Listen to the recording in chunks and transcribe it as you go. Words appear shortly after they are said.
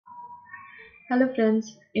Hello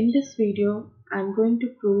friends, in this video I am going to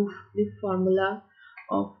prove the formula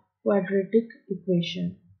of quadratic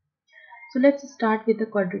equation. So let's start with the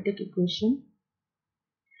quadratic equation.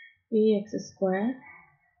 Ax square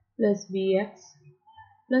plus bx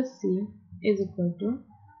plus c is equal to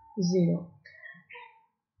 0.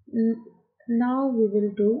 Now we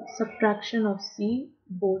will do subtraction of c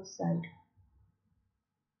both sides.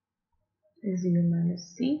 0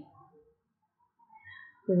 minus c.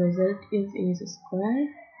 The result is a square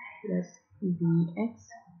plus bx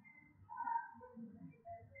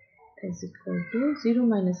is equal to 0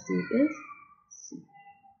 minus c is c.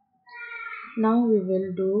 Now we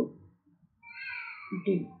will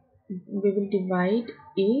divide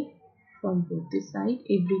a from both the side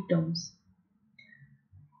every terms.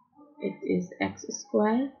 It is x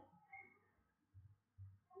square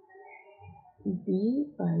b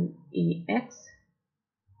by ax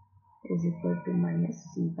is equal to minus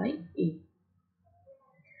c by a.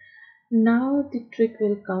 Now the trick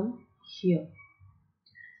will come here.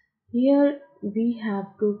 Here we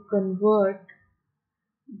have to convert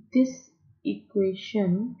this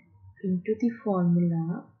equation into the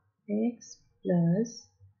formula x plus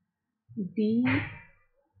b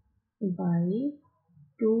by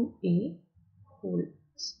 2a whole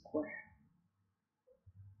square.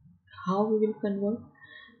 How we will convert?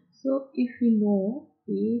 So if we know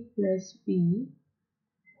a plus b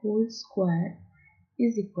whole square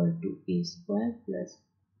is equal to a square plus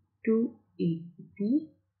 2ab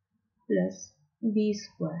plus b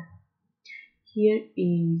square. Here a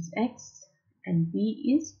is x and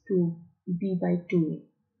b is 2b by 2a.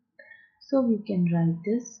 So we can write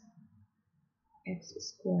this x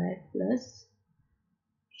square plus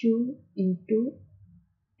 2 into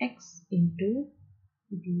x into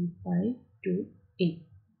b by 2a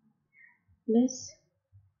plus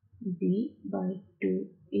b by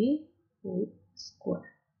 2a whole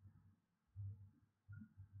square.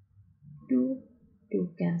 2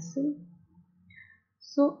 cancel.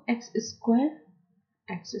 So x square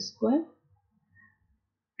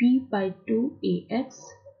b by 2ax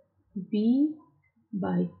b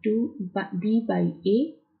by 2 b by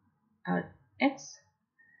a are x.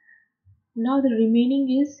 Now the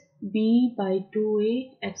remaining is b by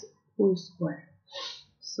 2a x whole square.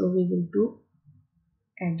 So we will do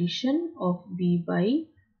addition of b by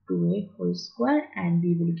 2a whole square and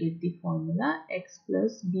we will get the formula x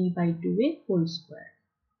plus b by 2a whole square.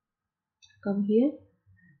 Come here,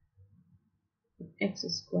 x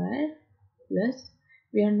square plus,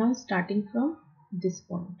 we are now starting from this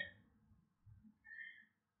point,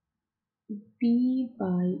 b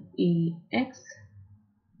by ax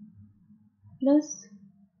plus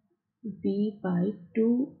b by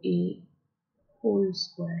 2a whole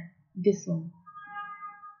square. This one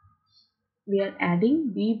we are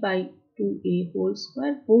adding b by 2a whole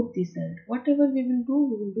square both the side. Whatever we will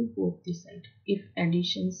do both the side. If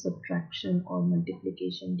addition, subtraction or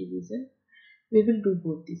multiplication, division, we will do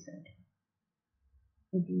both the side.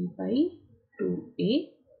 b by 2a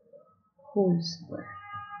whole square.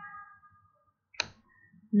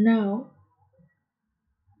 Now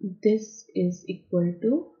this is equal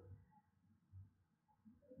to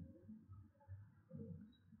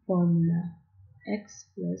formula x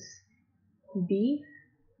plus b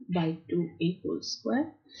by 2a whole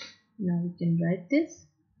square. Now we can write this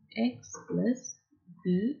x plus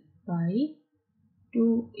b by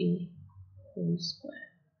 2a whole square.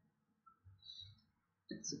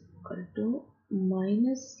 It's equal to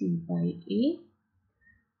minus c by a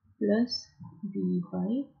plus b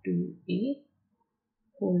by 2a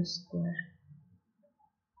whole square.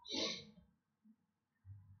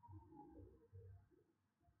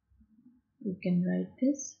 We can write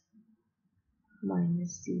this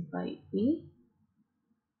minus c by a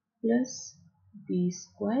plus b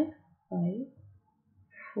square by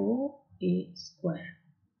 4a square.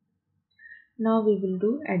 Now we will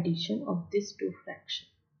do addition of these two fractions.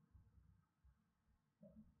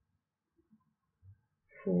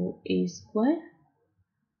 4a square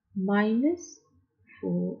minus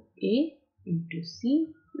 4a into c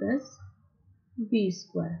plus b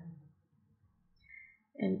square,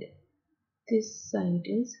 and this side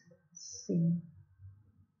is same.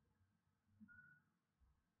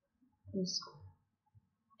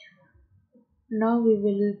 Now we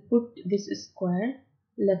will put this square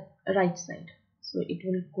right side, so it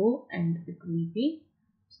will go and it will be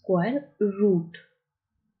square root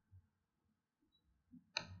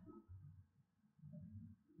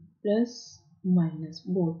plus minus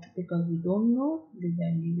both, because we don't know the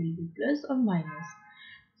value will be plus or minus.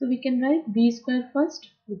 So we can write b square first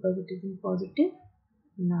because it is in positive.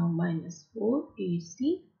 Now minus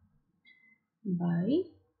 4ac by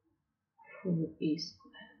 4a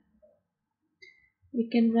square. We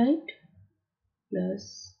can write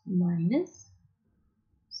plus minus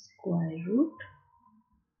square root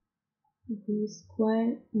b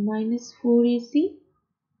square minus 4ac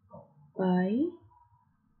by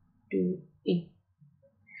 2a.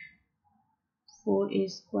 4a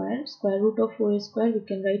square, square root of 4a square, we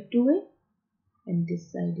can write 2a, and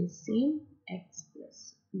this side is same, x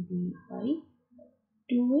plus b by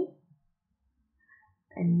 2a.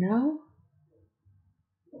 And now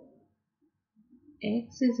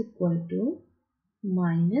x is equal to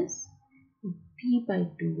minus b by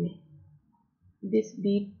 2a. This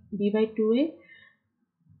b by 2a,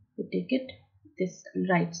 we take it this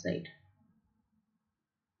right side,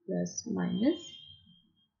 plus minus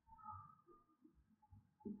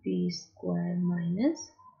b square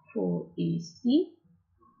minus 4ac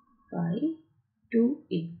by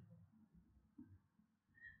 2a.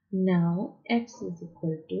 Now x is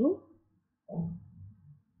equal to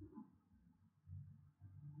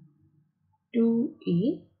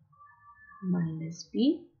 2a minus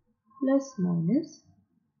b plus minus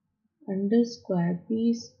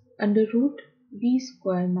under root b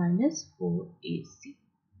square minus 4ac.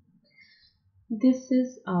 This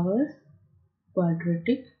is our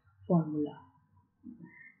quadratic formula.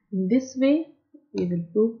 In this way we will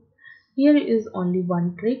prove. Here is only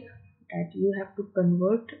one trick, that you have to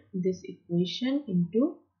convert this equation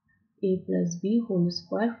into a plus b whole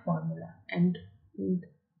square formula, and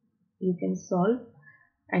you can solve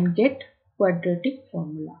and get quadratic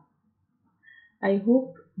formula. I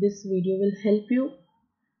hope this video will help you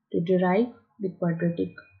to derive the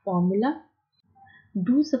quadratic formula.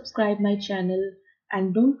 Do subscribe my channel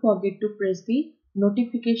and don't forget to press the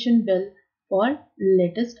notification bell for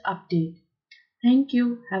latest update. Thank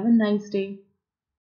you. Have a nice day.